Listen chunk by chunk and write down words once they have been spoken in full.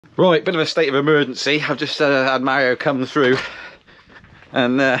Right, bit of a state of emergency. I've just had Mario come through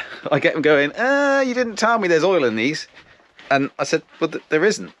and I get him going, you didn't tell me there's oil in these. And I said, well, there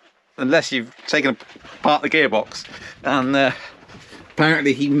isn't, unless you've taken apart the gearbox. And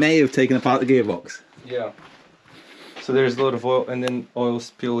apparently he may have taken apart the gearbox. Yeah. So there's a lot of oil and then oil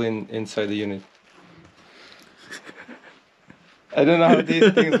spill inside the unit. I don't know how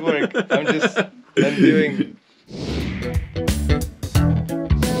these things work. I'm doing...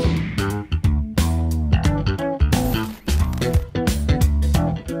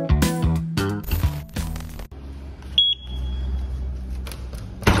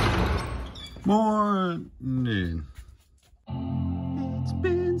 Morning. It's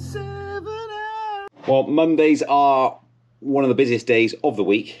been 7 hours. Well, Mondays are one of the busiest days of the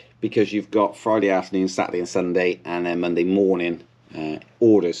week because you've got Friday afternoon, Saturday and Sunday, and then Monday morning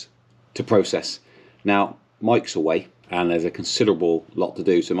orders to process. Now, Mike's away and there's a considerable lot to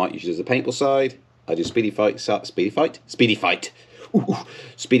do. So Mike usually does the paintball side, I do Speedy Feet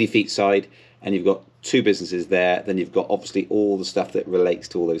side, and you've got two businesses there. Then you've got obviously all the stuff that relates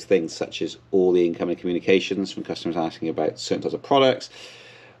to all those things, such as all the incoming communications from customers asking about certain types of products,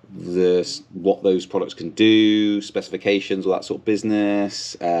 what those products can do, specifications, all that sort of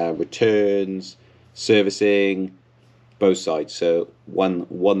business, returns, servicing, both sides. So when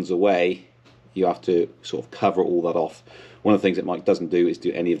one's away, you have to sort of cover all that off. One of the things that Mike doesn't do is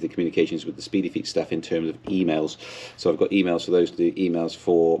do any of the communications with the Speedy Feet stuff in terms of emails. So I've got emails for those to do emails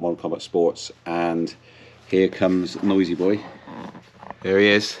for Modern Combat Sports, and here comes Noisy Boy. There he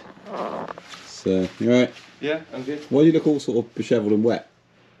is. So, you alright? Yeah, I'm good. Why do you look all sort of dishevelled and wet?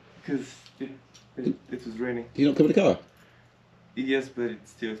 Because it was raining. Do you not come in the car? Yes, but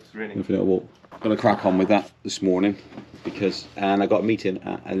it's raining. If you don't walk. I'm going to crack on with that this morning and I got a meeting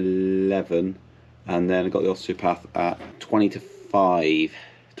at 11. And then I got the osteopath at 20 to 5.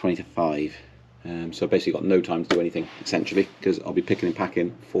 So I basically got no time to do anything, essentially, because I'll be picking and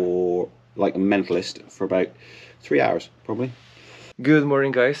packing for, like a mentalist, for about 3 hours, probably. Good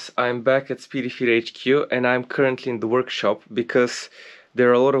morning, guys. I'm back at Speedy Feet HQ, and I'm currently in the workshop because there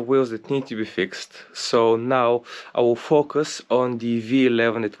are a lot of wheels that need to be fixed. So now I will focus on the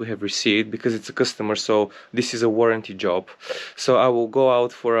V11 that we have received because it's a customer, so this is a warranty job. So I will go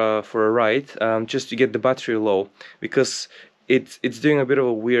out for a ride just to get the battery low because it's doing a bit of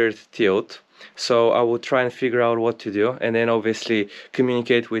a weird tilt. So I will try and figure out what to do, and then obviously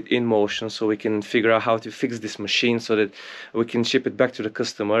communicate with InMotion so we can figure out how to fix this machine so that we can ship it back to the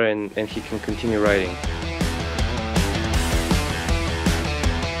customer and he can continue riding.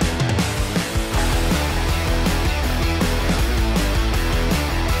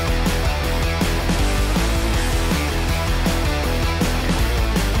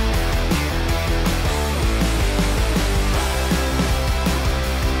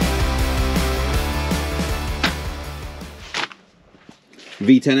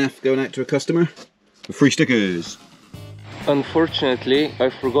 V10F going out to a customer with free stickers. Unfortunately,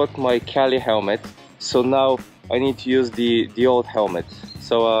 I forgot my Cali helmet, so now I need to use the old helmet.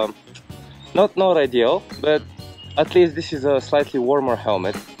 So not ideal, but at least this is a slightly warmer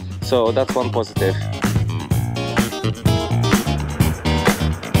helmet, so that's one positive.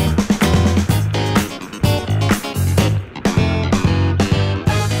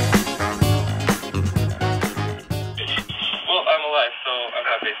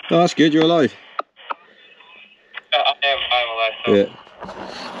 Oh, that's good, you're alive. I'm alive. So. Yeah.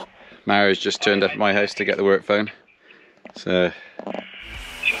 Mario's just turned up at my house to get the work phone. So,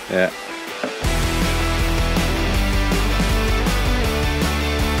 yeah.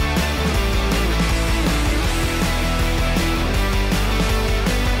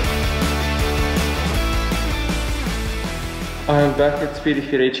 I'm back at Speedy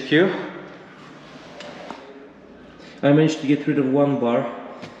Feet HQ. I managed to get rid of one bar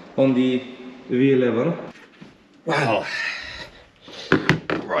on the V11. Well,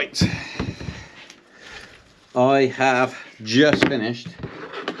 right. I have just finished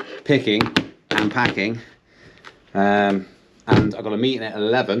picking and packing, and I've got a meeting at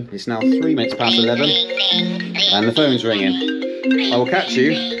 11. It's now 3 minutes past 11, and the phone's ringing. I will catch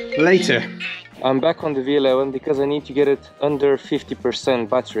you later. I'm back on the V11 because I need to get it under 50%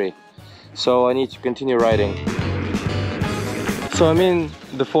 battery, so I need to continue riding. So I'm in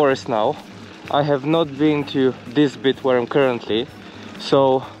the forest now. I have not been to this bit where I'm currently.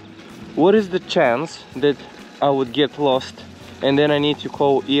 So what is the chance that I would get lost and then I need to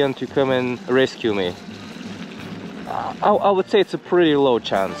call Ian to come and rescue me? I would say it's a pretty low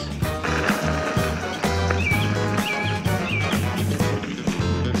chance.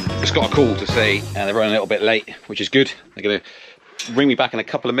 Just got a call to say they're running a little bit late, which is good. They're going to ring me back in a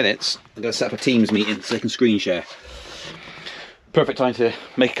couple of minutes. I'm going to set up a Teams meeting so they can screen share. Perfect time to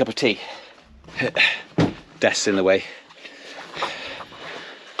make a cup of tea. Desk's in the way.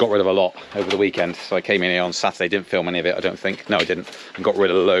 Got rid of a lot over the weekend, so I came in here on Saturday, didn't film any of it, I don't think. No, I didn't. And got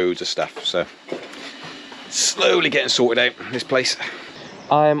rid of loads of stuff, so slowly getting sorted out, this place.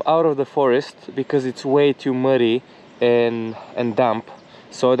 I'm out of the forest because it's way too muddy and damp,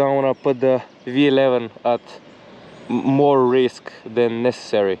 so I don't want to put the V11 at more risk than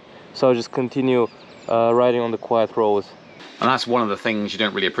necessary. So I'll just continue riding on the quiet roads. And that's one of the things you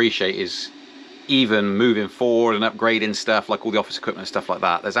don't really appreciate is even moving forward and upgrading stuff like all the office equipment and stuff like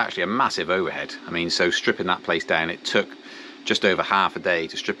that, there's actually a massive overhead. I mean, so stripping that place down, it took just over half a day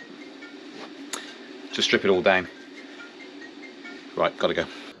to strip it all down. Right, gotta go.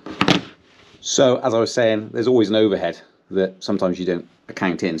 So as I was saying, there's always an overhead that sometimes you don't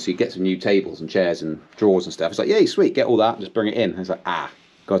account in. So you get some new tables and chairs and drawers and stuff. It's like, yay, sweet, get all that, just bring it in. And it's like,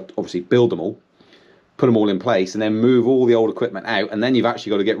 got to obviously build them all, put them all in place, and then move all the old equipment out, and then you've actually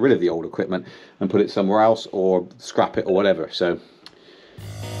got to get rid of the old equipment and put it somewhere else or scrap it or whatever. So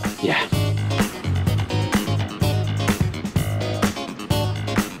yeah.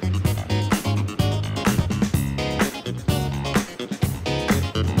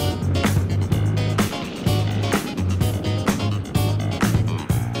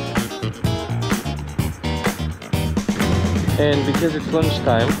 And because it's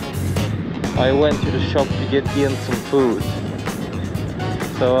lunchtime, I went to the shop to get Ian some food.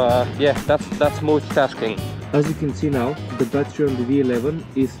 So yeah, that's multitasking. As you can see now, the battery on the V11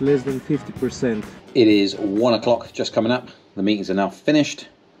 is less than 50%. It is 1 o'clock just coming up. The meetings are now finished,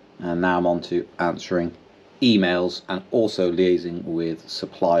 and now I'm on to answering emails and also liaising with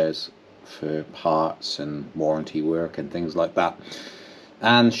suppliers for parts and warranty work and things like that,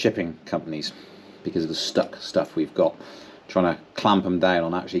 and shipping companies because of the stuck stuff we've got. Trying to clamp them down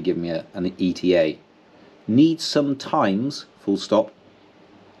on actually giving me an ETA. Needs sometimes, full stop.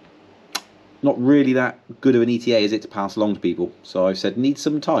 Not really that good of an ETA, is it, to pass along to people? So I've said, needs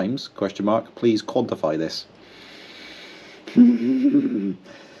sometimes, question mark, please quantify this. Get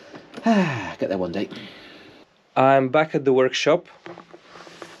there one day. I'm back at the workshop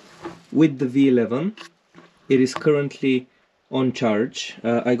with the V11. It is currently on charge.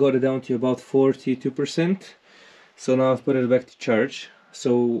 I got it down to about 42%. So now I've put it back to charge.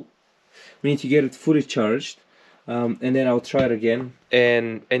 So we need to get it fully charged, and then I'll try it again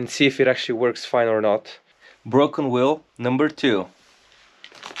and see if it actually works fine or not. Broken wheel number 2.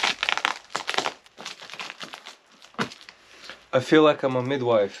 I feel like I'm a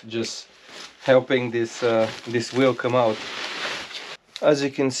midwife, just helping this this wheel come out. As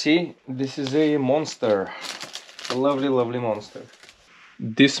you can see, this is a monster, a lovely, lovely monster.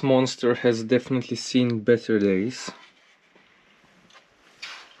 This monster has definitely seen better days.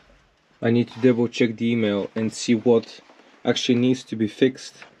 I need to double check the email and see what actually needs to be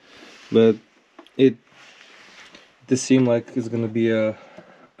fixed, but it does seem like it's gonna be a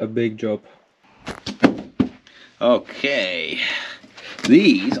big job. Okay,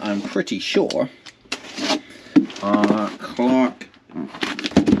 these I'm pretty sure are Clark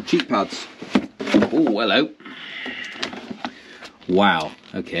cheek pads. Oh, hello. Wow,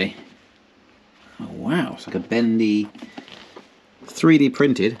 okay. Oh, wow, it's like a bendy, 3D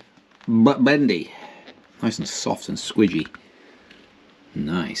printed, but bendy. Nice and soft and squidgy.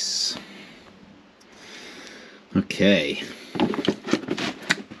 Nice. Okay. Gonna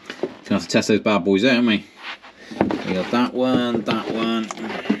have to test those bad boys out, haven't we? We got that one,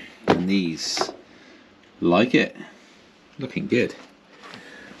 and these. Like it. Looking good.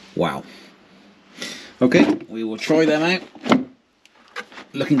 Wow. Okay, we will try them out.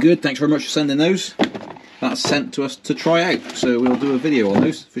 Looking good, thanks very much for sending those. That's sent to us to try out, so we'll do a video on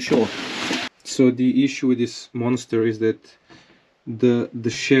those for sure. So the issue with this monster is that the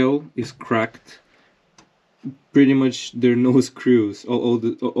shell is cracked. Pretty much there are no screws.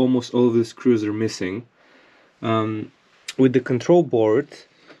 Almost all of the screws are missing. With the control board,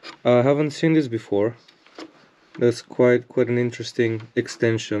 I haven't seen this before. That's quite an interesting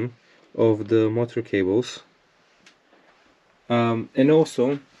extension of the motor cables. And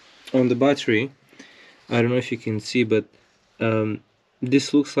also on the battery, I don't know if you can see, but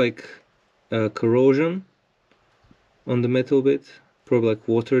this looks like corrosion on the metal bit, probably like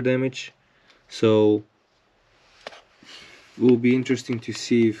water damage. So it will be interesting to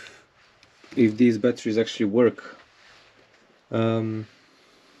see if these batteries actually work.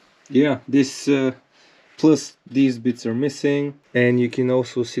 Yeah, this plus these bits are missing, and you can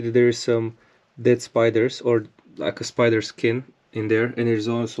also see that there is some dead spiders, or like a spider skin in there, and there's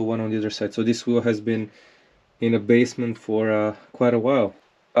also one on the other side. So this wheel has been in a basement for quite a while.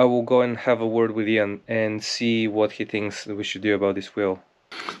 I will go and have a word with Ian and see what he thinks that we should do about this wheel.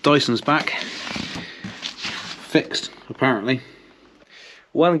 Dyson's back. Fixed, apparently.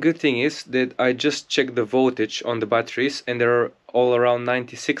 One good thing is that I just checked the voltage on the batteries and they're all around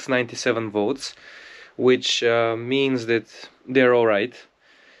 96, 97 volts, which means that they're alright.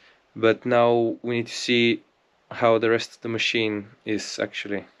 But now we need to see how the rest of the machine is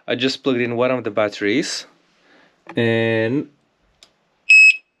actually. I just plugged in one of the batteries and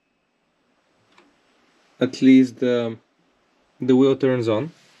at least the wheel turns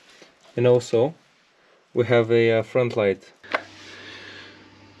on, and also we have a front light.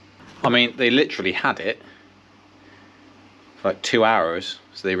 I mean, they literally had it for like 2 hours,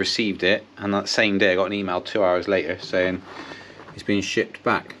 so they received it, and that same day I got an email 2 hours later saying it's been shipped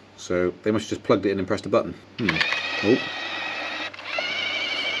back. So they must have just plugged it in and pressed a button. Oh.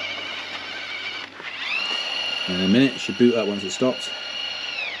 In a minute, it should boot up once it stops.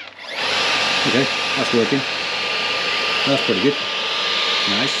 Okay, that's working. That's pretty good.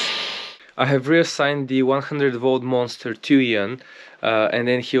 Nice. I have reassigned the 100 volt monster to Ian, and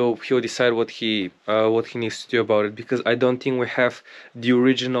then he'll decide what he needs to do about it, because I don't think we have the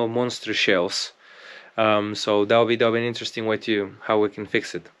original monster shells. So that'll be an interesting way to how we can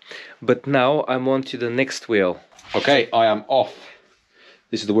fix it. But now I'm on to the next wheel. Okay, I am off.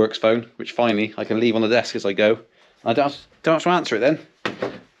 This is the works phone, which finally I can leave on the desk as I go. I don't have to answer it then.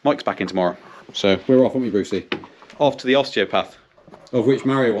 Mike's back in tomorrow. So we're off, aren't we, Brucey? Off to the osteopath. Of which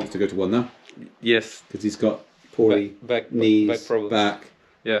Mario wants to go to one now. Yes. Because he's got poorly knees, back,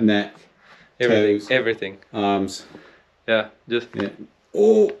 yeah, neck, toes, everything. Arms. Yeah, just. Yeah.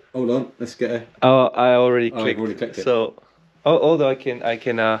 Oh, hold on. Let's get a. Oh, I already clicked. I've already clicked it. So, although I can.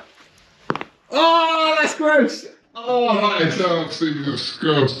 Oh, that's gross. Oh, that is absolutely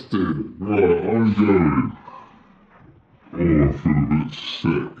disgusting. Right, I'm going. Oh, I feel a bit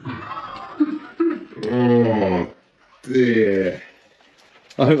sick. Oh, dear.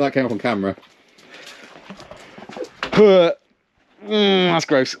 I hope that came up on camera. That's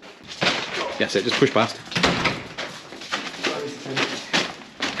gross. Yes, it just push past.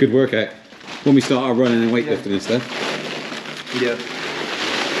 Good workout. When we start our running and weightlifting and stuff. Yeah.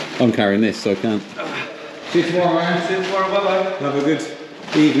 I'm carrying this, so I can't. See you tomorrow, man. See you tomorrow. Bye bye. Have a good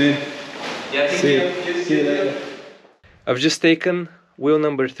evening. Yeah, See you later. I've just taken wheel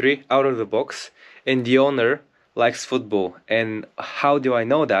number 3 out of the box, and the owner likes football. And how do I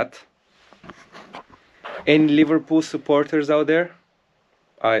know that? Any Liverpool supporters out there?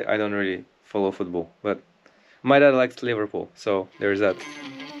 I don't really follow football, but my dad likes Liverpool, so there's that.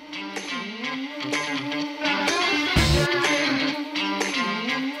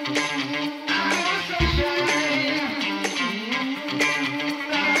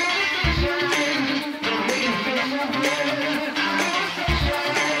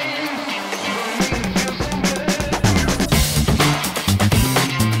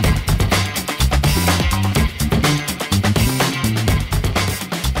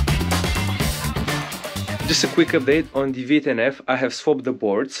 Just a quick update on the V10F. I have swapped the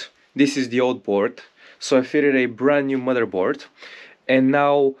boards. This is the old board, so I fitted a brand new motherboard, and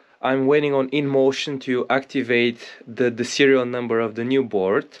now I'm waiting on InMotion to activate the serial number of the new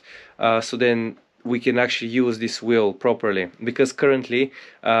board, so then we can actually use this wheel properly, because currently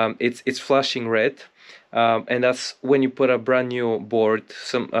it's flashing red, and that's when you put a brand new board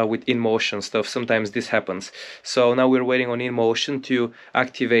with InMotion stuff. Sometimes this happens, so now we're waiting on InMotion to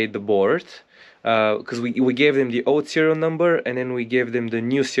activate the board, because we gave them the old serial number and then we gave them the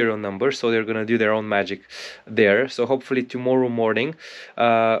new serial number, so they're gonna do their own magic there. So hopefully tomorrow morning,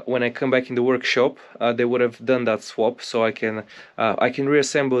 when I come back in the workshop, they would have done that swap, so I can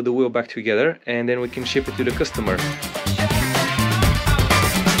reassemble the wheel back together and then we can ship it to the customer.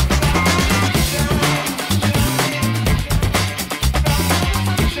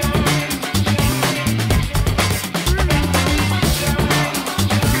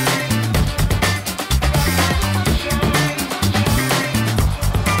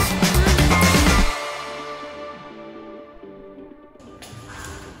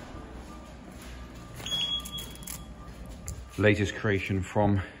 Latest creation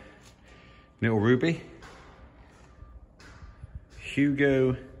from Little Ruby.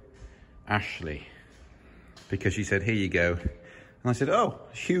 Hugo Ashley. Because she said, here you go. And I said, oh,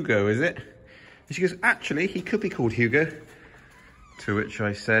 Hugo, is it? And she goes, actually, he could be called Hugo. To which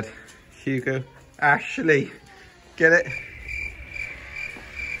I said, Hugo Ashley. Get it?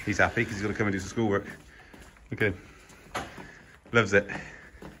 He's happy because he's got to come and do some schoolwork. Okay. Loves it.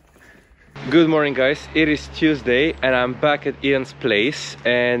 Good morning, guys. It is Tuesday and I'm back at Ian's place,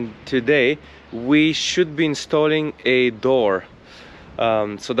 and today we should be installing a door.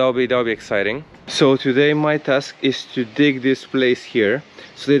 So that'll be exciting. So today my task is to dig this place here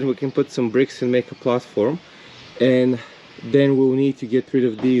so that we can put some bricks and make a platform, and then we'll need to get rid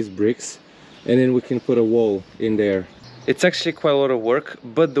of these bricks and then we can put a wall in there. It's actually quite a lot of work,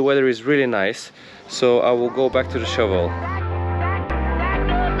 but the weather is really nice, so I will go back to the shovel.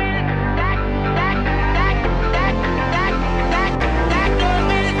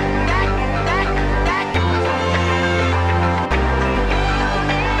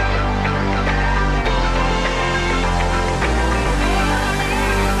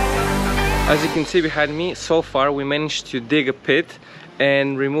 As you can see behind me, so far we managed to dig a pit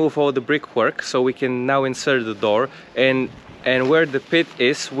and remove all the brickwork, so we can now insert the door, and where the pit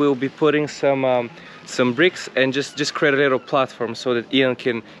is we'll be putting some bricks and just create a little platform so that Ian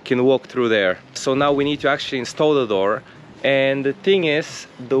can walk through there. So now we need to actually install the door, and the thing is,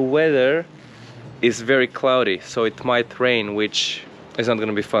 the weather is very cloudy, so it might rain, which is not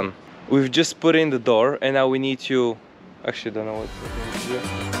gonna be fun. We've just put in the door and now we need to, actually don't know what we're going to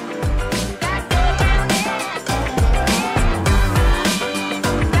do.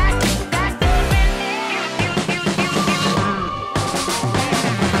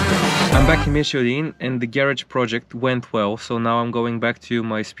 I'm back in Mitcheldean and the garage project went well, so now I'm going back to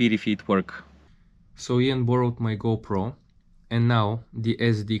my Speedy Feet work. So Ian borrowed my GoPro and now the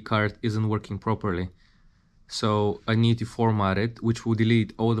SD card isn't working properly. So I need to format it, which will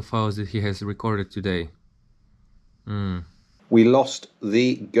delete all the files that he has recorded today. We lost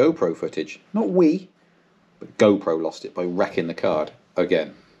the GoPro footage. Not we, but GoPro lost it by wrecking the card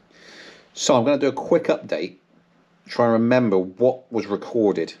again. So I'm going to do a quick update, try and remember what was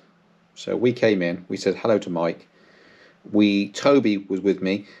recorded. So we came in, we said hello to Mike. Toby was with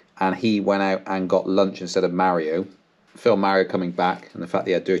me and he went out and got lunch instead of Mario. Filmed Mario coming back and the fact that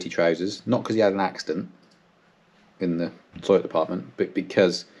he had dirty trousers, not because he had an accident in the toilet department, but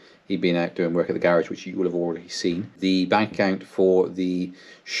because he'd been out doing work at the garage, which you will have already seen. The bank account for the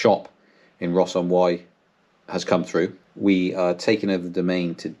shop in Ross-on-Wye has come through. We are taking over the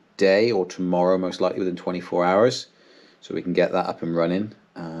domain today or tomorrow, most likely within 24 hours, so we can get that up and running.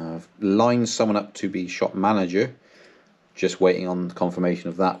 Lined someone up to be shop manager, just waiting on confirmation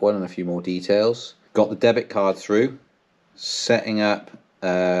of that one and a few more details. Got the debit card through, setting up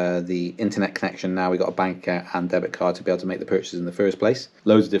the internet connection. Now we got a bank account and debit card to be able to make the purchases in the first place.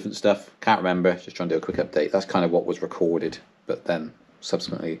 Loads of different stuff, can't remember, just trying to do a quick update. That's kind of what was recorded, but then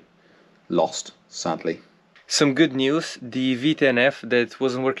subsequently lost, sadly. Some good news, the V10F that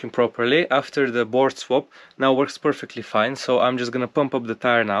wasn't working properly after the board swap now works perfectly fine, so I'm just gonna pump up the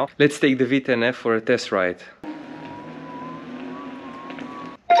tire now. Let's take the V10F for a test ride.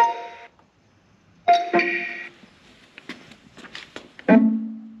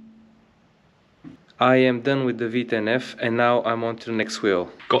 I am done with the V10F and now I'm on to the next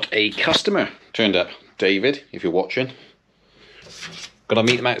wheel. Got a customer turned up, David, if you're watching. Gotta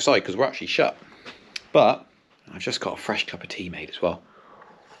meet him outside because we're actually shut. But I've just got a fresh cup of tea made as well.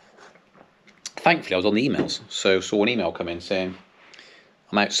 Thankfully I was on the emails, so saw an email come in saying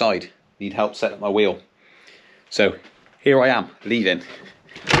I'm outside, need help setting up my wheel. So here I am, leaving,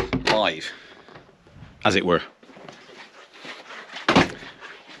 live, as it were.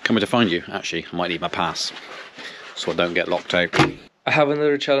 Coming to find you, actually, I might need my pass, so I don't get locked out. I have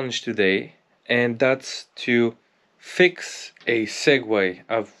another challenge today, and that's to fix a Segway.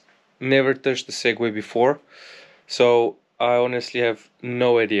 I've never touched a Segway before, so I honestly have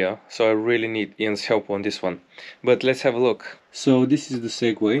no idea, so I really need Ian's help on this one. But let's have a look. So this is the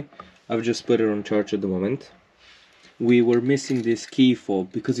Segway. I've just put it on charge at the moment. We were missing this key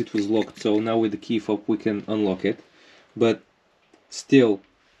fob because it was locked, so now with the key fob we can unlock it. But still,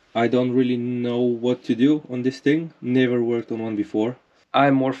 I don't really know what to do on this thing. Never worked on one before.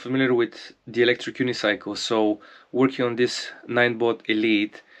 I'm more familiar with the electric unicycle, so working on this Ninebot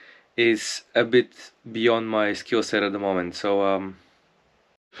Elite is a bit beyond my skill set at the moment, so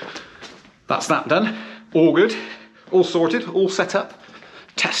that's that done. All good, all sorted, all set up,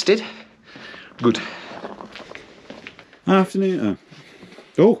 tested. Good. Afternoon.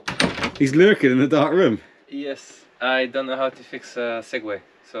 Oh, he's lurking in the dark room. Yes, I don't know how to fix a Segway,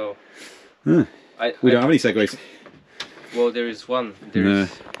 so we don't have any Segways. Well, there is one. There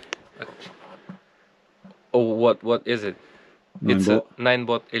is. Oh, what is it? It's a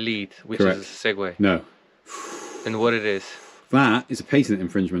Ninebot Elite, which Correct. is a Segway. No. And what it is? That is a patent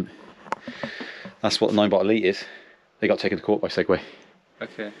infringement. That's what the Ninebot Elite is. They got taken to court by Segway.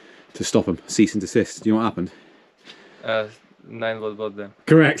 Okay. To stop them, cease and desist. Do you know what happened? Ninebot bought them.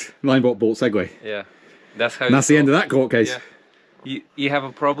 Correct. Ninebot bought Segway. Yeah. That's how. And that's the end of that court case. Yeah. you have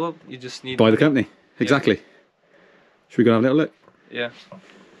a problem, you just need... Buy the company. Exactly. Should we go and have a little look? Yeah.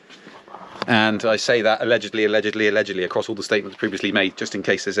 And I say that allegedly across all the statements previously made, just in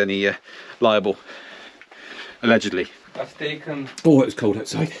case there's any liable. Allegedly. I've taken... Oh, it was cold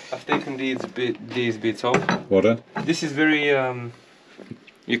outside. I've taken these bits off. Well done. This is very...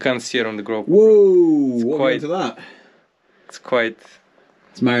 you can't see it on the GoPro. Whoa! What quite- to that? It's quite...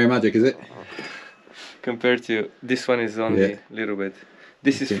 It's Mario Magic, is it? Compared to... This one is only a little bit.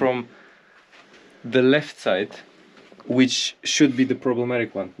 This is Okay. from the left side, which should be the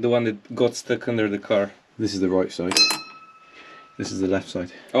problematic one. The one that got stuck under the car. This is the right side. This is the left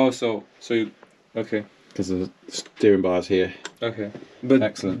side. Oh, so you... Okay. Because the steering bar's here. Okay. But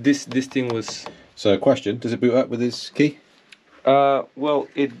Excellent. this thing was... So, question, does it boot up with this key? Well,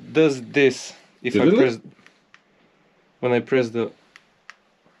 it does this if I press... When I press the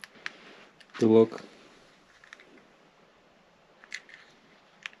lock.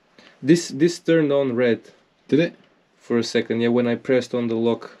 This turned on red. Did it? For a second, yeah, when I pressed on the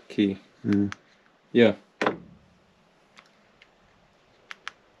lock key. Mm. Yeah.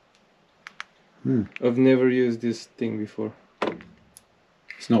 Hmm. I've never used this thing before.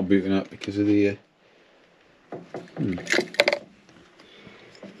 It's not booting up because of the...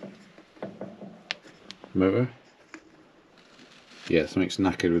 motor. Yeah, something's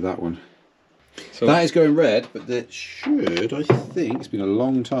knackered with that one. So That is going red, but that should, I think, it's been a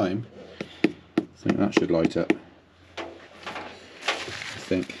long time. I think that should light up. I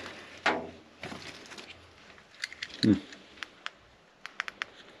think.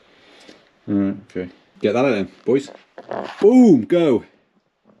 Alright, okay. Get that out then, boys. Boom, go.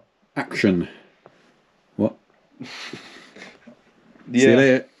 Action. What? See you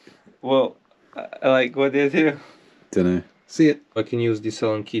later. Well, like, what do you do? Dunno. See it. I can use this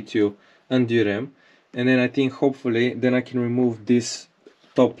Allen key to undo them, and then I think hopefully then I can remove this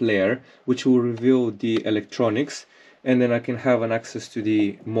top layer, which will reveal the electronics, and then I can have an access to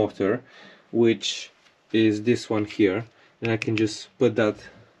the motor, which is this one here, and I can just put that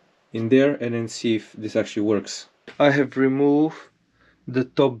in there and then see if this actually works. I have removed the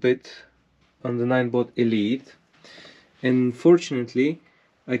top bit on the Ninebot Elite, and fortunately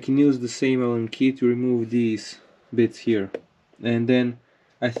I can use the same Allen key to remove these bits here, and then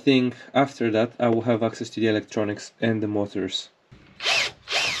I think after that I will have access to the electronics and the motors.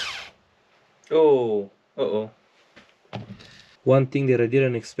 Oh, uh-oh. One thing that I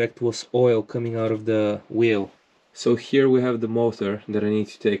didn't expect was oil coming out of the wheel. So here we have the motor that I need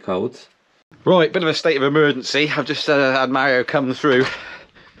to take out. Right, bit of a state of emergency. I've just had Mario come through,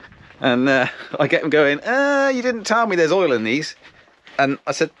 and I get him going, you didn't tell me there's oil in these. And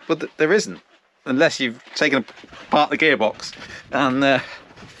I said, well, there isn't, unless you've taken apart the gearbox. And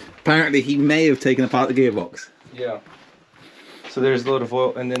apparently he may have taken apart the gearbox. Yeah. So there's a lot of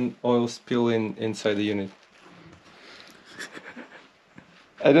oil, and then oil spill inside the unit.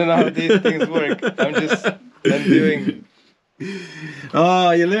 I don't know how these things work. I'm doing... Oh,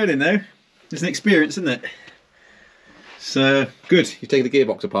 you're learning now. It's an experience, isn't it? So, good. You've taken the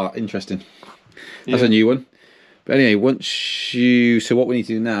gearbox apart. Interesting. That's Yeah. a new one. But anyway, once you... So what we need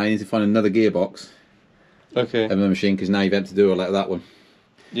to do now, you need to find another gearbox Okay. of the machine, because now you've had to do it like that one.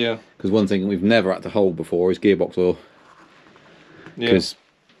 Yeah. Because one thing we've never had to hold before is gearbox oil. Yeah. Because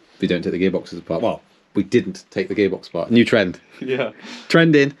we don't take the gearboxes apart. Well, we didn't take the gearbox apart. New trend. Yeah.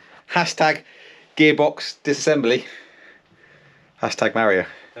 Trending. hashtag gearbox disassembly. Hashtag Mario.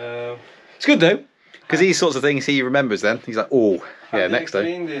 It's good though, because these sorts of things he remembers then. He's like, oh, yeah, next time.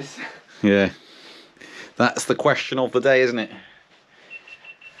 Clean this. Yeah. That's the question of the day, isn't it?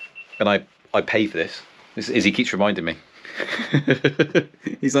 And I pay for this. This is, he keeps reminding me.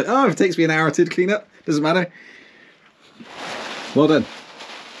 He's like, oh, if it takes me an hour or two to clean up, doesn't matter. Well done.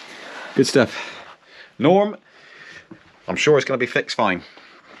 Good stuff. Norm, I'm sure it's going to be fixed fine.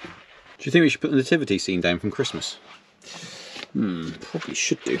 Do you think we should put the nativity scene down from Christmas? Probably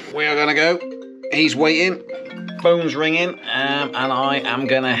should do. We are going to go. He's waiting. Phone's ringing. And I am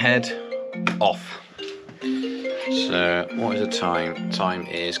going to head off. So, what is the time? Time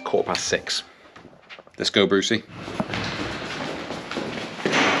is 6:15. Let's go, Brucey.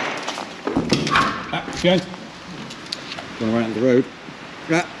 Behind. Going around the road.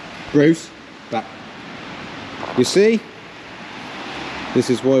 Bruce. Back. You see? This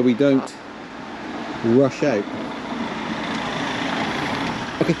is why we don't rush out.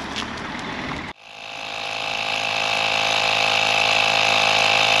 Okay.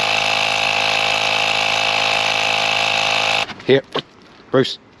 Here.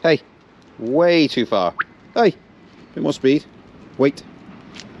 Bruce. Hey. Way too far. Hey. Bit more speed. Wait.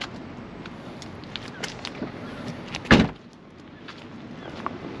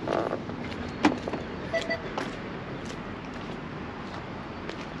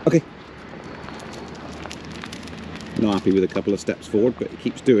 Okay. Not happy with a couple of steps forward, but it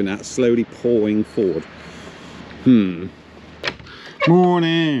keeps doing that, slowly pawing forward.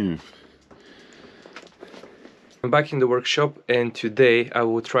 Morning. I'm back in the workshop, and today I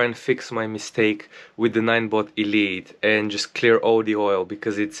will try and fix my mistake with the Ninebot Elite and just clear all the oil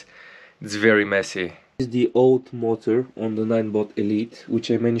because it's very messy. This is the old motor on the Ninebot Elite,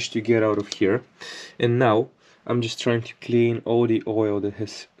 which I managed to get out of here, and now I'm just trying to clean all the oil that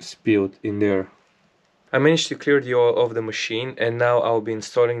has spilled in there. I managed to clear the oil off the machine, and now I'll be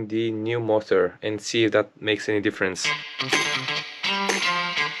installing the new motor and see if that makes any difference.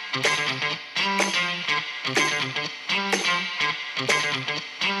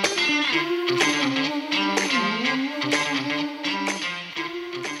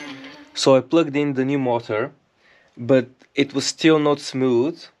 So I plugged in the new motor, but it was still not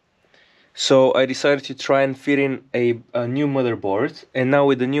smooth. So I decided to try and fit in a new motherboard, and now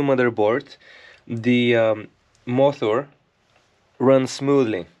with the new motherboard, the motor runs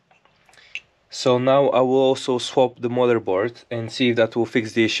smoothly. So now I will also swap the motherboard and see if that will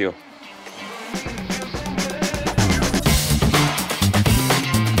fix the issue.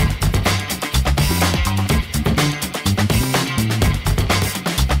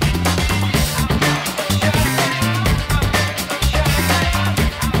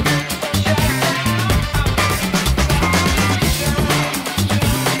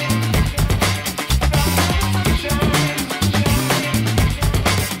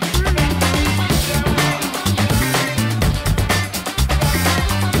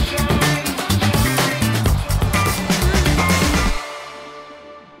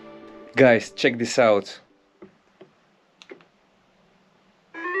 Guys, check this out.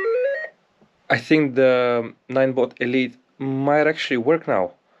 I think the Ninebot Elite might actually work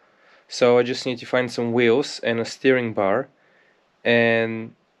now. So I just need to find some wheels and a steering bar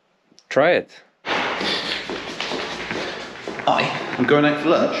and try it. I'm going out for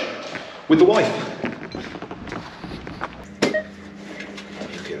lunch with the wife.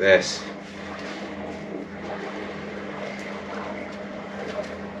 Look at this.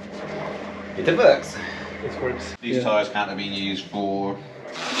 It works. It works. These tyres can't have been used for 4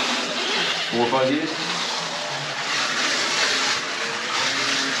 or 5 years.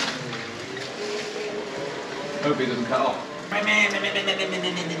 Hope it doesn't cut off. Right,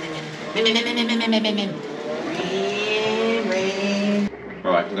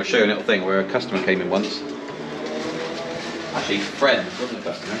 I'm going to show you a little thing where a customer came in once. Actually, friend, wasn't a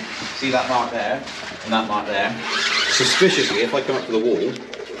customer. See that mark there and that mark there? Suspiciously, if I come up to the wall,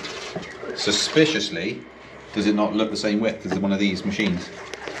 suspiciously, does it not look the same width as one of these machines?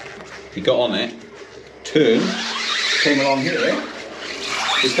 He got on it, turned, came along here,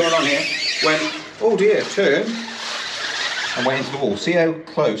 he's come along here, went, oh dear, turned, and went into the wall. See how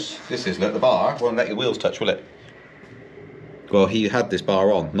close this is, look, the bar won't let your wheels touch, will it? Well, he had this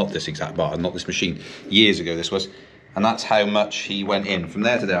bar on, not this exact bar, not this machine, years ago this was, and that's how much he went in. From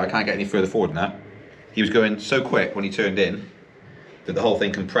there to there, I can't get any further forward than that. He was going so quick when he turned in, that the whole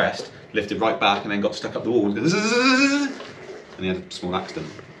thing compressed, lifted right back and then got stuck up the wall and he had a small accident.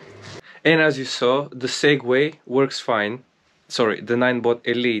 And as you saw, the Segway works fine. Sorry, the Ninebot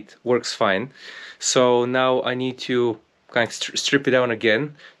Elite works fine. So now I need to kind of strip it down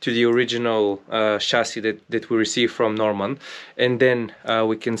again to the original chassis that we received from Norman, and then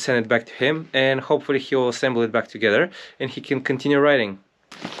we can send it back to him, and hopefully he'll assemble it back together and he can continue riding.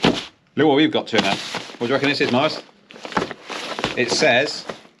 Look what we've got to now. What do you reckon this is, Mars? It says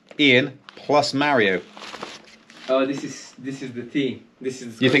Ian plus Mario. Oh, this is the tea. This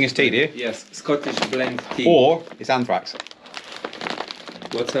is. You think it's tea, do you? Yes, Scottish blend tea. Or it's anthrax.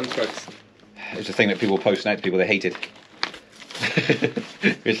 What's anthrax? It's a thing that people post out to people they hated.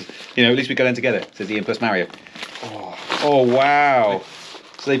 You know, at least we got in together. It says Ian plus Mario. Oh wow!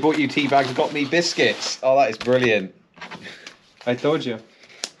 So they bought you tea bags and got me biscuits. Oh, that is brilliant. I told you.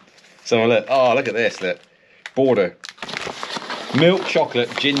 So look, oh look at this, look. Border. Milk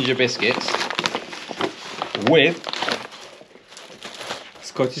chocolate ginger biscuits with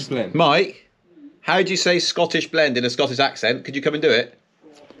Scottish blend. Mike, how do you say Scottish blend in a Scottish accent? Could you come and do it?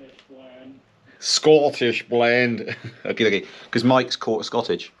 Scottish blend. Okay. Because Mike's quarter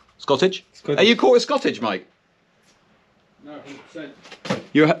Scottish. Scottish? Are you quarter Scottish, Mike? No, 100%.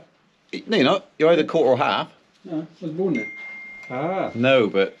 No, you're not. You're either quarter or half. No, I was born there. Ah. No,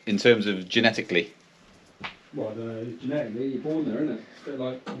 but in terms of genetically. Well, I don't know, genetically, you're born there, isn't it? It's a bit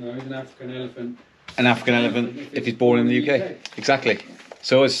like, you know, an African elephant. An African elephant if he's born in the UK. Exactly.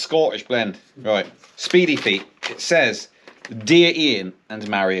 So it's Scottish blend. Right. Speedy Feet. It says, Dear Ian and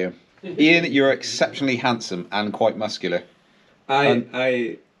Mario. Ian, you're exceptionally handsome and quite muscular.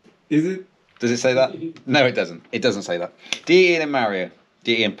 I Is it? Does it say that? No, it doesn't. It doesn't say that. Dear Ian and Mario.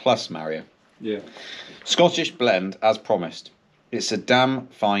 Dear Ian plus Mario. Yeah. Scottish blend as promised. It's a damn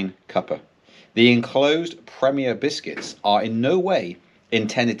fine cuppa. The enclosed Premier biscuits are in no way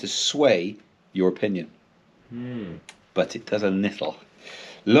intended to sway your opinion. But it does a little.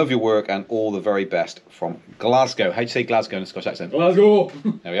 Love your work and all the very best from Glasgow. How do you say Glasgow in a Scottish accent? Glasgow.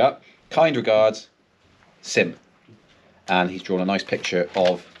 There we are. Kind regards, Sim. And he's drawn a nice picture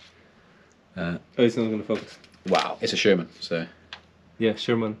of... Oh, it's not going to focus. wow, it's a Sherman. So Yeah,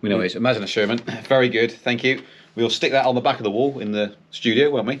 Sherman. we know it is. Imagine a Sherman. Very good, thank you. We'll stick that on the back of the wall in the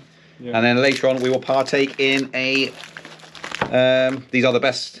studio, won't we? Yeah. And then later on we will partake in a... these are the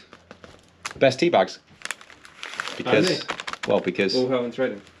best tea bags. Because... well, because... Oh, we haven't tried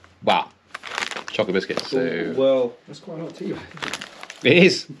them. wow. Chocolate biscuits, so... Well, That's quite a lot of tea. it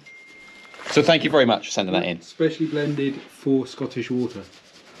is. So thank you very much for sending that in. Specially blended for Scottish water.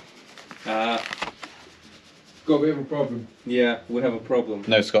 Got a bit of a problem. yeah, we have a problem.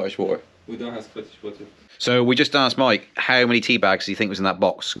 No Scottish water. We don't have Scottish water. So we just asked Mike how many tea bags do you think was in that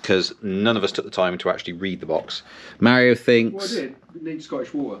box, because none of us took the time to actually read the box. Mario Well, I thinks did. It needs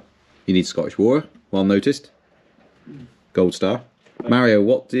Scottish water. you need Scottish water. Well noticed. Gold star. Mario,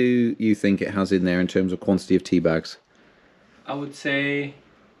 what do you think it has in there in terms of quantity of tea bags? I would say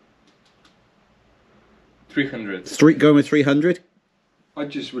 300. Going with 300? I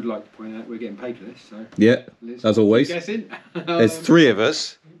just would like to point out we're getting paid for this, so Yeah, let's as always. keep guessing. There's three of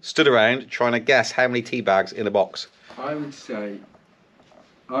us stood around trying to guess how many tea bags in a box. I would say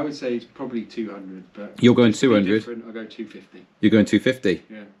it's probably 200, but You're going just to be 200? different, I'll go 250. You're going 250?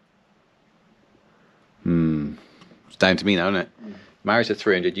 Yeah. It's down to me now, isn't it? Mario said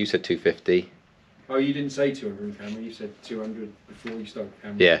 300, you said 250. Oh, you didn't say 200 on camera. You said 200 before you started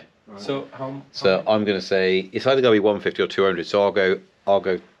camera. Yeah. Right. So how? So I'm going to say it's either going to be 150 or 200. So I'll go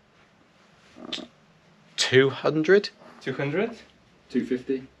 200. 200?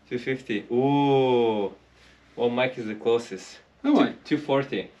 250. 250. Ooh. Well, Mike is the closest. Oh, right.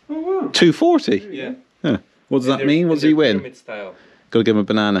 240. Oh, wow. 240. Yeah. Huh. What does that They're- mean? What does they're he win? pyramid style. Got to give him a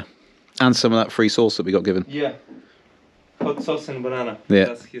banana and some of that free sauce that we got given. Yeah. Hot sauce and banana. Yeah.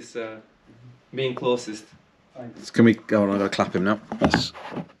 That's his being closest. Can we go on? I got to clap him now. That's...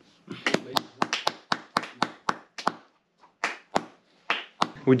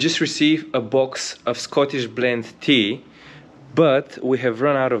 We just received a box of Scottish blend tea, but we have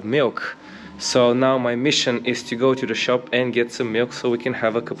run out of milk. So now my mission is to go to the shop and get some milk so we can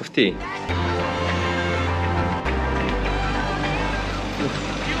have a cup of tea.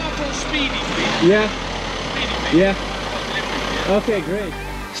 Yeah. Yeah. Okay, great.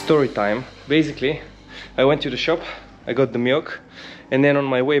 Story time. Basically, I went to the shop, I got the milk, and then on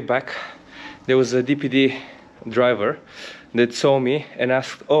my way back, there was a DPD driver that saw me and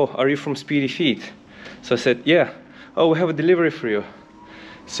asked, "Oh, are you from Speedy Feet?" So I said, "Yeah." "Oh, we have a delivery for you."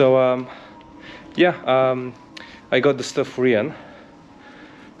 So I got the stuff for Ian.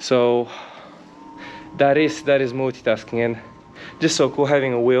 So that is multitasking, and just so cool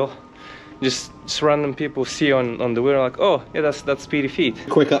having a wheel. Just random people see on the wheel like, "Oh, yeah, that's Speedy Feet."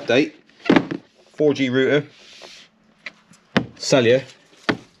 Quick update. 4G router. Cellular.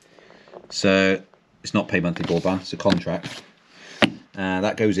 So it's not pay monthly broadband, it's a contract.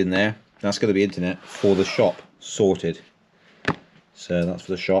 That goes in there. That's going to be internet for the shop, sorted. So that's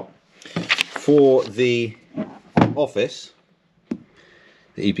for the shop. For the office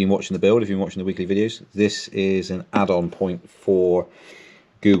that you've been watching the build, if you've been watching the weekly videos, this is an add-on point for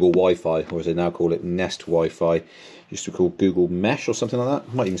Google Wi-Fi, or as they now call it, Nest Wi-Fi. Used to be called Google Mesh or something like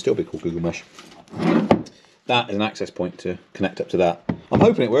that. Might even still be called Google Mesh. That is an access point to connect up to that. I'm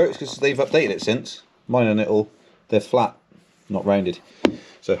hoping it works because they've updated it since. Mine are they're flat, not rounded.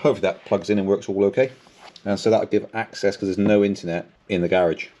 So hopefully that plugs in and works all okay. And so that'll give access because there's no internet in the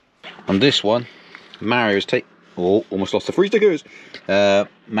garage. On this one, Mario's almost lost the free stickers.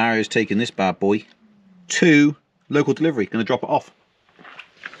 Mario's taking this bad boy to local delivery. Going to drop it off.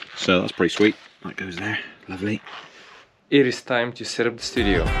 So that's pretty sweet. That goes there. Lovely. It is time to set up the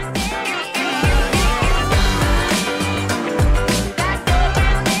studio.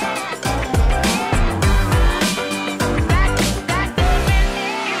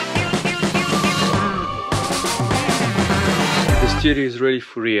 The studio is ready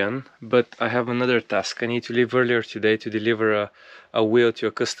for Ian, but I have another task. I need to leave earlier today to deliver a wheel to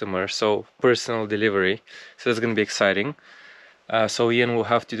a customer, so personal delivery. So that's going to be exciting. So Ian will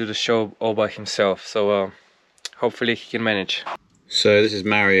have to do the show all by himself, so hopefully he can manage. So this is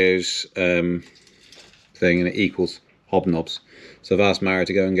Mario's thing, and it equals hobnobs. So I've asked Mario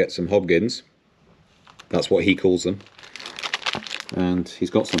to go and get some hobgins. That's what he calls them. and he's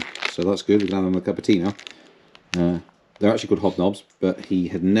got some, so that's good. We can have him a cup of tea now. They're actually called hobnobs, but he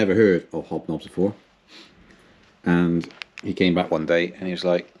had never heard of hobnobs before, and he came back one day and he was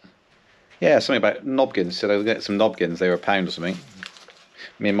like, yeah, something about knobkins. Said I'll get some knobkins, they were £1 or something.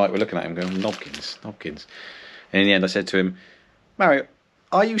 Me and Mike were looking at him going, knobkins. And in the end I said to him, Mario,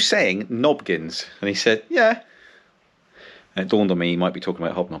 are you saying knobkins? And he said, yeah. And it dawned on me he might be talking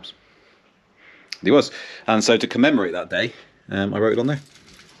about hobnobs. And he was. And so to commemorate that day, I wrote it on there.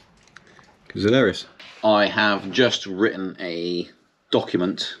 It was hilarious. I have just written a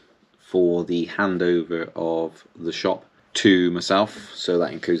document for the handover of the shop to myself, so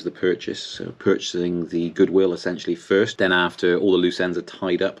that includes the purchase, so purchasing the goodwill essentially first, then after all the loose ends are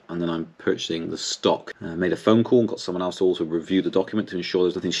tied up, and then I'm purchasing the stock. Made a phone call and got someone else to also review the document to ensure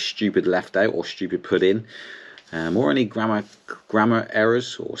there's nothing stupid left out or stupid put in, or any grammar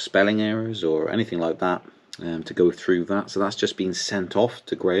errors or spelling errors or anything like that, to go through that. So that's just been sent off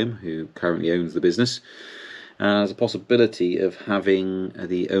to Graham, who currently owns the business. There's a possibility of having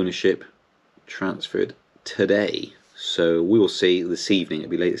the ownership transferred today. So we will see this evening, it'll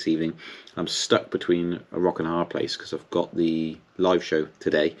be late this evening. I'm stuck between a rock and a hard place because I've got the live show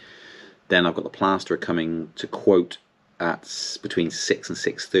today. Then I've got the plasterer coming to quote at between 6 and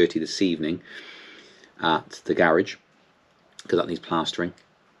 6:30 this evening at the garage, because that needs plastering.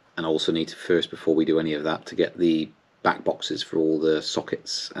 And I also need to first, before we do any of that, to get the back boxes for all the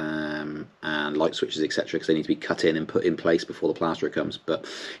sockets and light switches, etc., because they need to be cut in and put in place before the plasterer comes. But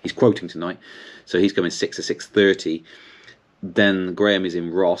he's quoting tonight, so he's coming 6 to 6:30. Then Graham is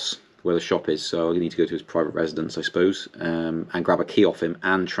in Ross, where the shop is, so I need to go to his private residence, I suppose, and grab a key off him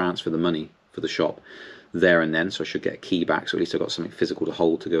and transfer the money for the shop there and then. So I should get a key back, so at least I've got something physical to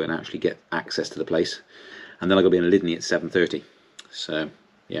hold to go and actually get access to the place. And then I've got to be in Lydney at 7:30. So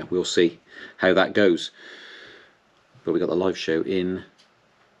yeah, we'll see how that goes. But we got the live show in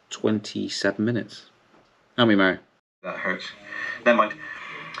 27 minutes. How many, Mary? That hurts. Never mind.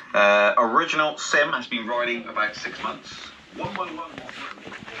 Original Sim has been riding about 6 months. 111.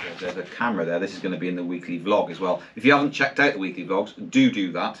 There's a camera there. This is going to be in the weekly vlog as well. If you haven't checked out the weekly vlogs,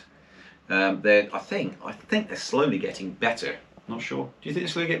 do that. I think they're slowly getting better. Not sure. Do you think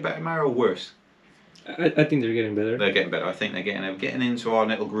they're slowly getting better, Mary, or worse? I think they're getting better. They're getting better. I think they're getting into our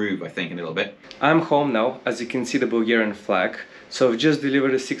little groove, I think, a little bit. I'm home now, as you can see the Bulgarian flag. So I've just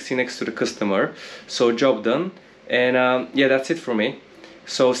delivered a 60X to the customer. So job done. And yeah, that's it for me.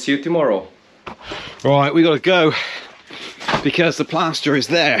 So see you tomorrow. Right, we got to go because the plaster is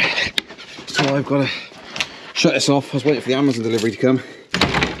there. So I've got to shut this off. I was waiting for the Amazon delivery to come.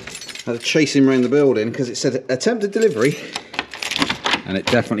 I had to chase him around the building because it said attempted delivery, and it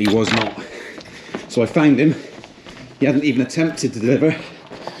definitely was not. So I found him. He hadn't even attempted to deliver.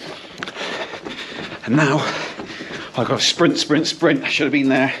 And now I've got to sprint. I should have been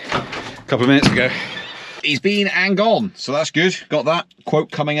there a couple of minutes ago. He's been and gone, so that's good. Got that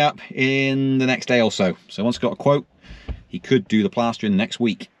quote coming up in the next day or so. So once got a quote, he could do the plastering next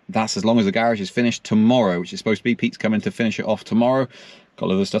week. That's as long as the garage is finished tomorrow, which is supposed to be. Pete's coming to finish it off tomorrow. Got a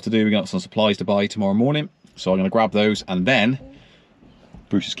lot of stuff to do. We got some supplies to buy tomorrow morning, so I'm going to grab those, and then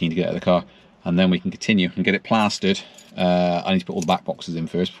Bruce is keen to get out of the car. And then we can continue and get it plastered. I need to put all the back boxes in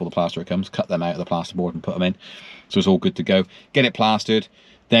first before the plasterer comes, cut them out of the plasterboard and put them in. So it's all good to go. Get it plastered,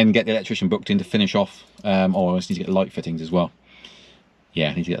 then get the electrician booked in to finish off. Oh, I just need to get the light fittings as well. Yeah,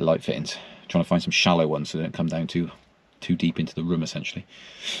 I need to get the light fittings. I'm trying to find some shallow ones so they don't come down too deep into the room essentially.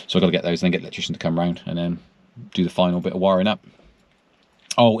 So I've got to get those and then get the electrician to come round and then do the final bit of wiring up.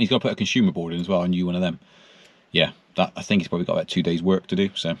 Oh, he's got to put a consumer board in as well, a new one of them. Yeah, that I think he's probably got about 2 days work to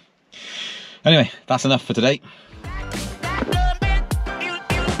do, so... Anyway, that's enough for today.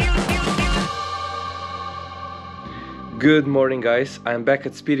 Good morning, guys. I'm back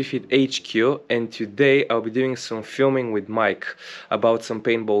at Speedy Feet HQ, and today I'll be doing some filming with Mike about some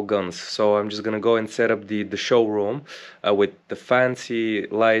paintball guns. So I'm just gonna go and set up the showroom with the fancy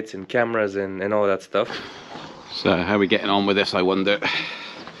lights and cameras and all that stuff. So how are we getting on with this, I wonder?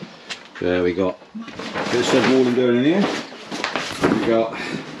 There we got a bit of shed walling going in here. We got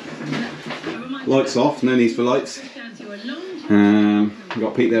lights off, no need for lights. We've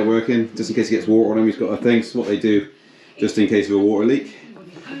got Pete there working, just in case he gets water on him. He's got a thing, so what they do, just in case of a water leak.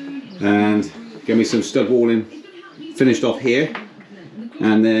 And get me some stud walling finished off here,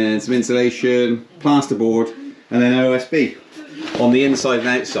 and then some insulation, plasterboard, and then OSB on the inside and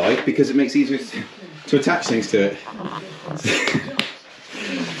outside, because it makes it easier to attach things to it.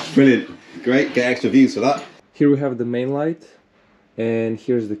 Brilliant, great, get extra views for that. Here we have the main light, and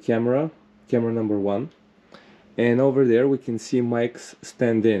here's the camera number 1. And over there we can see Mike's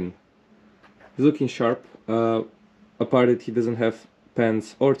stand-in. He's looking sharp. apart that he doesn't have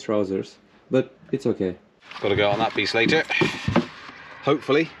pants or trousers, but it's okay. Got to go on that piece later,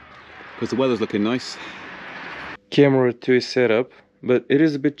 hopefully, because the weather's looking nice. Camera 2 is set up, but it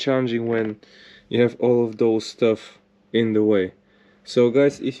is a bit challenging when you have all of those stuff in the way. So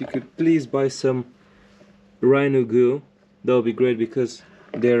guys, if you could please buy some rhino goo, that would be great, because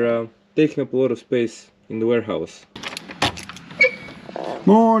they're taking up a lot of space in the warehouse.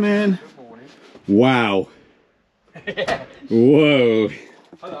 Morning. Wow. Whoa.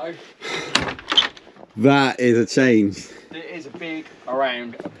 Hello. That is a change. It is a big,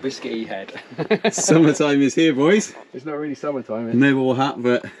 round, biscuity head. Summertime is here, boys. It's not really summertime, is it? No more hat,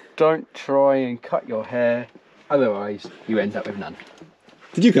 but... Don't try and cut your hair, otherwise you end up with none.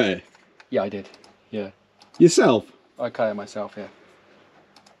 Did you cut it? Yeah, I did. Yeah. Yourself? I cut it myself, yeah.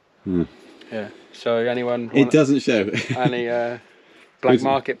 Hmm. Yeah. So anyone... It doesn't show. Any black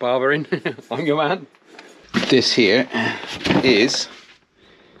market barbering? I'm your man. This here is...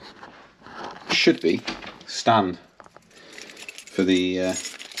 should be stand for the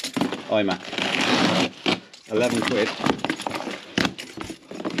iMac. 11 quid.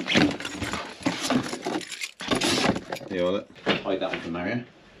 Here, look. Hide that from Mario.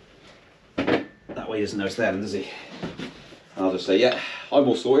 That way he doesn't know it's there, does he? I'll just say, yeah, I'm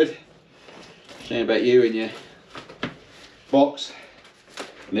all sorted. Shame about you and your box.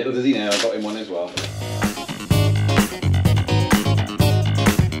 Little does he know, I got him one as well.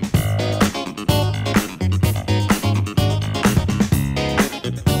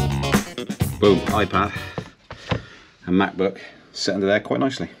 Boom, iPad and MacBook sit under there quite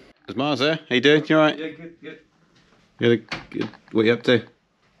nicely. There's Mars there. How you doing? You alright? Yeah, good. Good. What are you up to?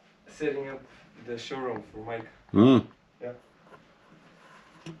 Setting up the showroom for Mike. Oh. Yeah.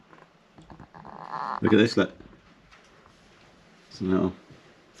 Look at this, look. It's a little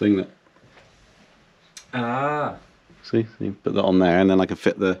thing that... Ah. See, so you put that on there and then I can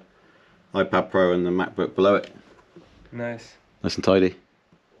fit the iPad Pro and the MacBook below it. Nice. Nice and tidy.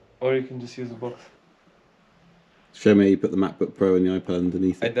 Or you can just use the box. Show me how you put the MacBook Pro and the iPad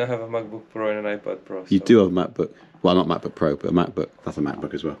underneath I it. don't have a MacBook Pro and an iPad Pro. You so. do have a MacBook. Well, not MacBook Pro, but a MacBook. That's a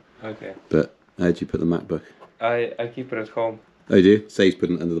MacBook as well. Okay. But how do you put the MacBook? I keep it at home. Oh, you do? Saves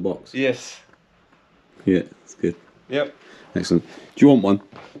putting it under the box. Yes. Yeah, that's good. Yep. Excellent. Do you want one?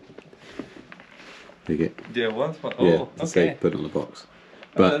 Take it. Do you want one? Yeah, Oh, to okay. save put it on the box.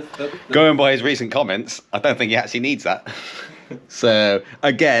 But that's going by his recent comments, I don't think he actually needs that. So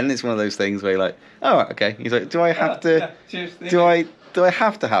again, it's one of those things where you're like, oh, okay. He's like, do I have to? Yeah, cheers, thank Do I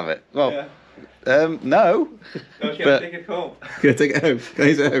have to have it? Well, Yeah. No. Okay, But- take it home. Gonna take it home. Can I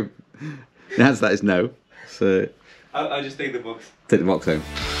use it home? The answer to that is no. So I'll just take the box. take the box home.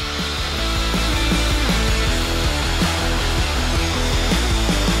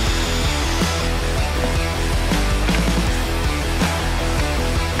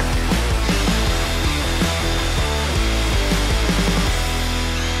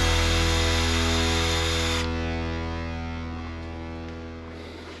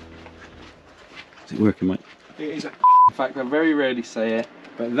 Is it working, mate? It is a in fact, I very rarely say it,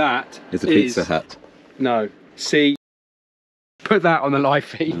 but that It's a Pizza Hut. No. See, put that on the live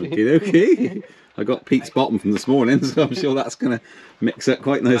feed. Okay. I got Pete's bottom from this morning, so I'm sure that's going to mix up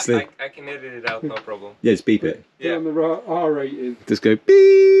quite nicely. I can edit it out, no problem. Yeah, just beep it. Put on the R rating. Just go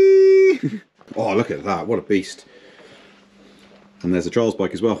beep. Oh, look at that. What a beast. And there's a Charles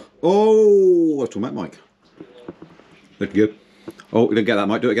bike as well. Oh, I was talking about Mike. Looking good. Oh, you didn't get that,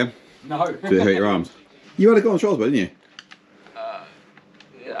 Mike. Do it again. No. Did it hurt your arms? You had to go on Charles bike, didn't you?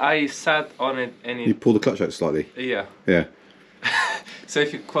 I sat on it and You pulled the clutch out slightly. yeah. Yeah. So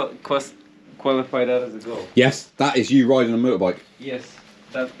if you qualify that as a goal. Yes, that is you riding a motorbike. Yes,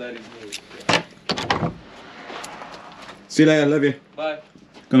 that is me. See you later. Love you. Bye.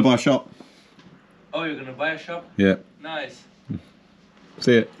 Gonna buy a shop. Oh, you're gonna buy a shop? Yeah. Nice.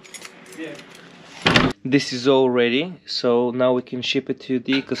 See it. Yeah. This is all ready, so now we can ship it to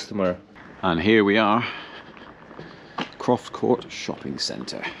the customer. And here we are. Croft Court Shopping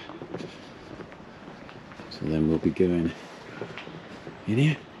Centre. So then we'll be going in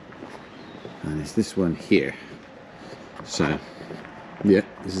here. And it's this one here. So, yeah,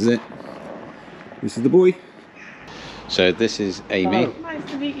 this is it. This is the boy. So this is Amy. Oh, nice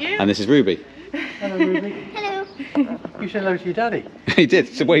to meet you. And this is Ruby. Hello, Ruby. Hello. You said hello to your daddy. He did,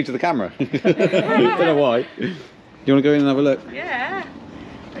 so wave to the camera. Don't know why. Do you want to go in and have a look? Yeah.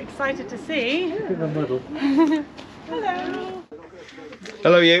 Excited to see. Bit of a muddle. Hello.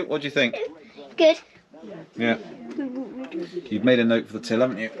 Hello you, what do you think? Good. Yeah. You've made a note for the till,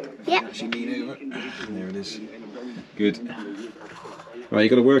 haven't you? Yeah. Actually lean over. There it is. Good. Right, you've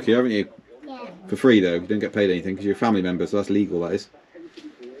got to work here, haven't you? Yeah. For free though, you don't get paid anything because you're a family member, so that's legal, that is.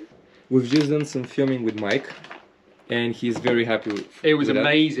 We've just done some filming with Mike, and he's very happy with It was with that.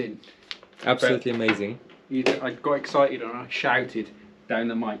 amazing. Absolutely amazing. I got excited and I shouted down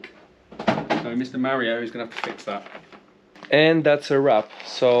the mic. So Mr. Mario is going to have to fix that. And that's a wrap.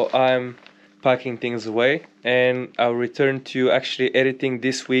 So I'm packing things away, and I'll return to actually editing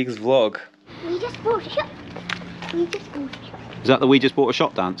this week's vlog. We just bought a shop. We just bought a shop. Is that the We Just Bought a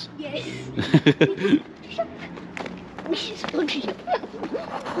Shop dance? Yes. We just bought a shop.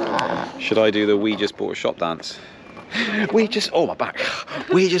 Should I do the We Just Bought a Shop dance? We just, oh my back.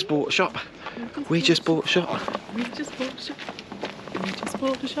 We just bought a shop. We just bought a shop. We just bought a shop. We just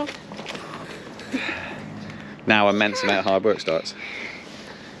bought a shop. Now immense amount of hard work starts.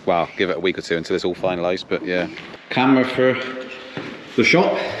 Well, give it a week or two until it's all finalised, but yeah. Camera for the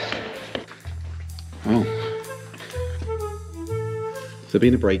shop. Oh. Has there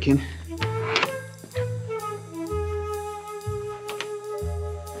been a break-in?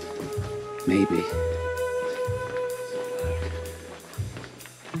 Maybe.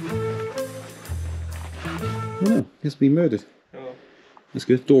 Oh, he's been murdered. Oh. That's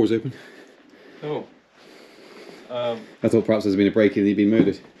good. Door was open. Oh. I thought perhaps there's been a break-in and he'd been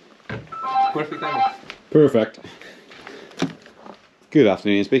murdered. Perfect timing. Perfect. Good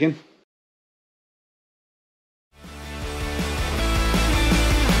afternoon, Ian speaking.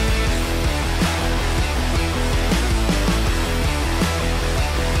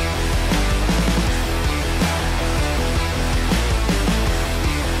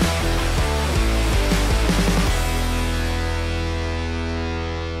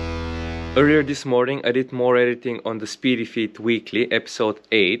 Earlier this morning I did more editing on the Speedy Feet Weekly, episode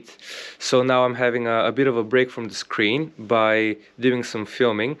 8. So now I'm having a bit of a break from the screen by doing some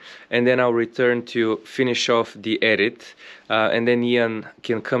filming, and then I'll return to finish off the edit, and then Ian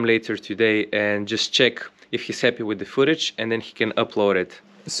can come later today and just check if he's happy with the footage, and then he can upload it.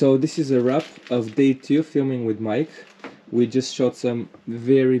 So this is a wrap of day 2 filming with Mike. We just shot some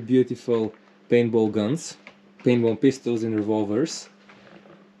very beautiful paintball guns, paintball pistols and revolvers.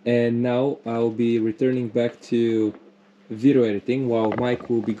 And now I'll be returning back to video editing while Mike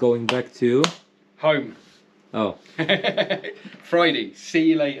will be going back to Home. oh Friday. See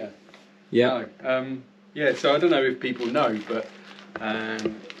you later. yeah. No, yeah, so I don't know if people know, but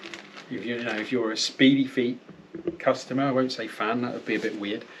if you're a Speedy Feet customer, I won't say fan, that would be a bit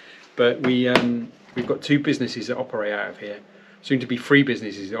weird, but we've got 2 businesses that operate out of here, soon to be 3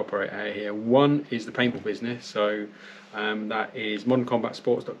 businesses that operate out of here. One is the paintball business, so that is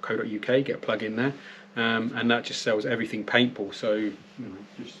moderncombatsports.co.uk, get a plug in there, and that just sells everything paintball, so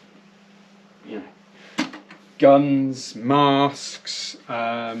guns, masks,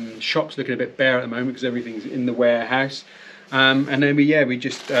 shops looking a bit bare at the moment because everything's in the warehouse, and then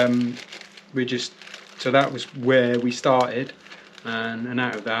so that was where we started, and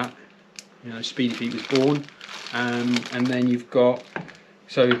out of that, Speedy Feet was born, and then you've got,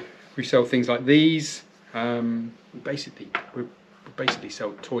 so we sell things like these. We basically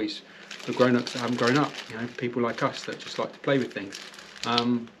sell toys for grown-ups that haven't grown up, people like us that just like to play with things.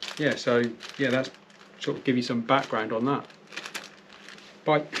 So that's sort of give you some background on that.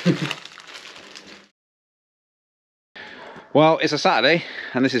 Bye. Well, it's a Saturday,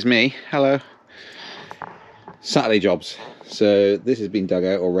 and this is me. Hello. Saturday jobs. So this has been dug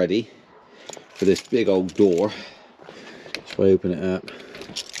out already for this big old door. If I open it up,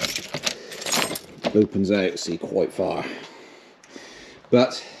 opens out, see, quite far.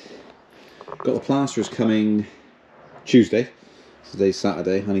 But got the plasterers coming Tuesday. Today's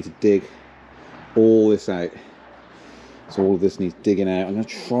Saturday. I need to dig all this out. So all of this needs digging out. I'm going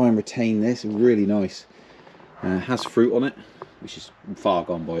to try and retain this. It's really nice. Has fruit on it, which is far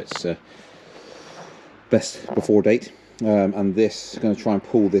gone by its best before date. And this, I'm going to try and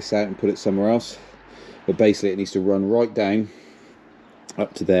pull this out and put it somewhere else. But basically it needs to run right down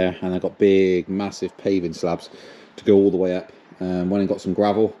up to there, and I've got big massive paving slabs to go all the way up. Went and got some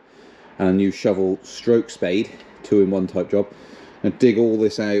gravel and a new shovel stroke spade, 2-in-1 type job, and dig all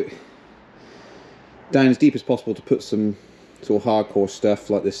this out down as deep as possible to put some sort of hardcore stuff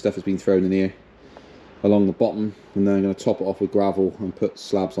like this stuff has been thrown in here along the bottom, and then I'm going to top it off with gravel and put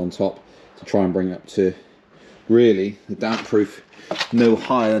slabs on top to try and bring it up to really the damp proof, no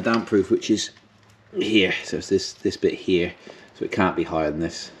higher than damp proof, which is here. So it's this bit here, so it can't be higher than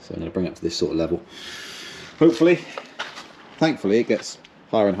this. So I'm going to bring it up to this sort of level. Hopefully, thankfully, it gets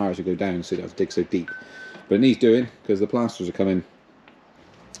higher and higher as we go down, so you don't have to dig so deep. But it needs doing because the plasters are coming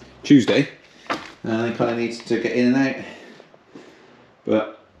Tuesday, and it kind of needs to get in and out.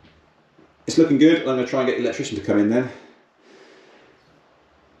 But it's looking good. I'm going to try and get the electrician to come in then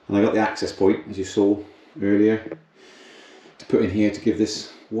And I got the access point, as you saw earlier, to put in here to give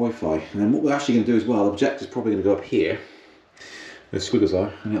this Wi-Fi. And then what we're actually going to do as well, the projector's probably going to go up here, where the squiggles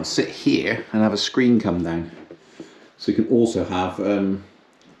are, and it'll sit here and have a screen come down. So you can also have a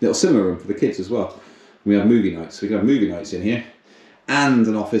little cinema room for the kids as well. We have movie nights, so we can have movie nights in here, and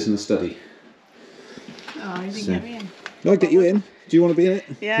an office and a study. Oh, you didn't get me in. I'll get you in. Do you want to be in it?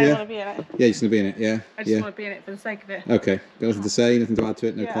 Yeah, I want to be in it. Yeah, you're just going to be in it, yeah? I just want to be in it for the sake of it. Okay, got nothing to say, nothing to add to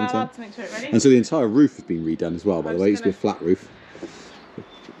it, no Yeah, content. I'll add something to it, ready? And so the entire roof has been redone as well, by the way. It used to be a flat roof.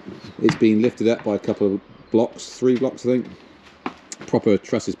 It's been lifted up by a couple of blocks, 3 blocks I think. Proper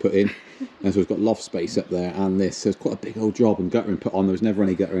trusses put in. And so it's got loft space up there and this. So it's quite a big old job, and guttering put on. There was never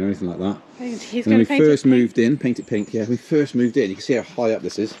any guttering or anything like that. He's when we going to first moved in, paint it pink, yeah, when we first moved in, you can see how high up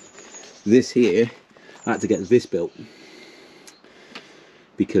this is. This here, I had to get this built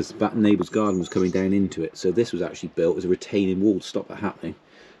because that neighbour's garden was coming down into it. So this was actually built as a retaining wall to stop that happening.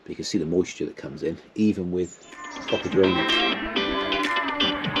 But you can see the moisture that comes in, even with proper drainage.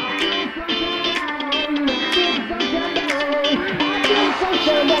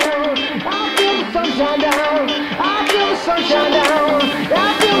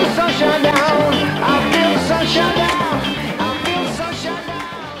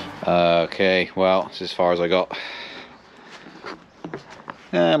 Okay, well, this is as far as I got.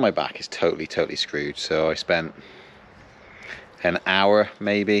 My back is totally screwed, so I spent an hour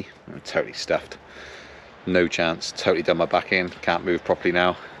maybe. I'm totally stuffed. No chance. Totally done my back in. Can't move properly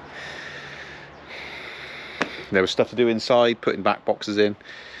now. There was stuff to do inside, putting back boxes in.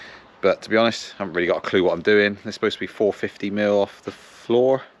 But to be honest, I haven't really got a clue what I'm doing. They're supposed to be 450mm off the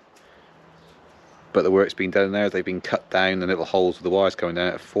floor. But the work's been done there. They've been cut down, the little holes with the wires coming down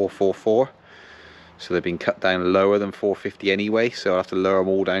at 444. So they've been cut down lower than 450 anyway. So I'll have to lower them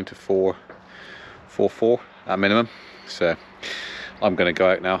all down to 444 at minimum. So I'm going to go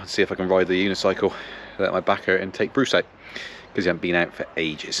out now and see if I can ride the unicycle, let my back hurt and take Bruce out, because he hasn't been out for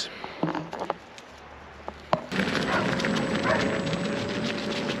ages.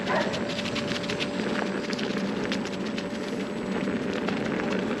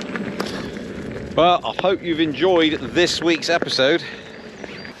 Well, I hope you've enjoyed this week's episode.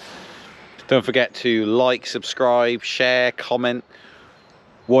 Don't forget to like, subscribe, share, comment,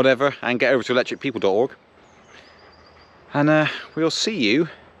 whatever, and get over to electricpeople.org. And we'll see you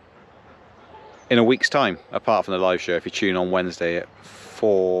in a week's time, apart from the live show, if you tune on Wednesday at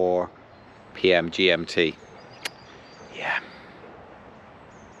 4 PM GMT. Yeah.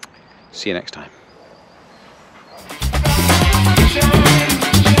 See you next time.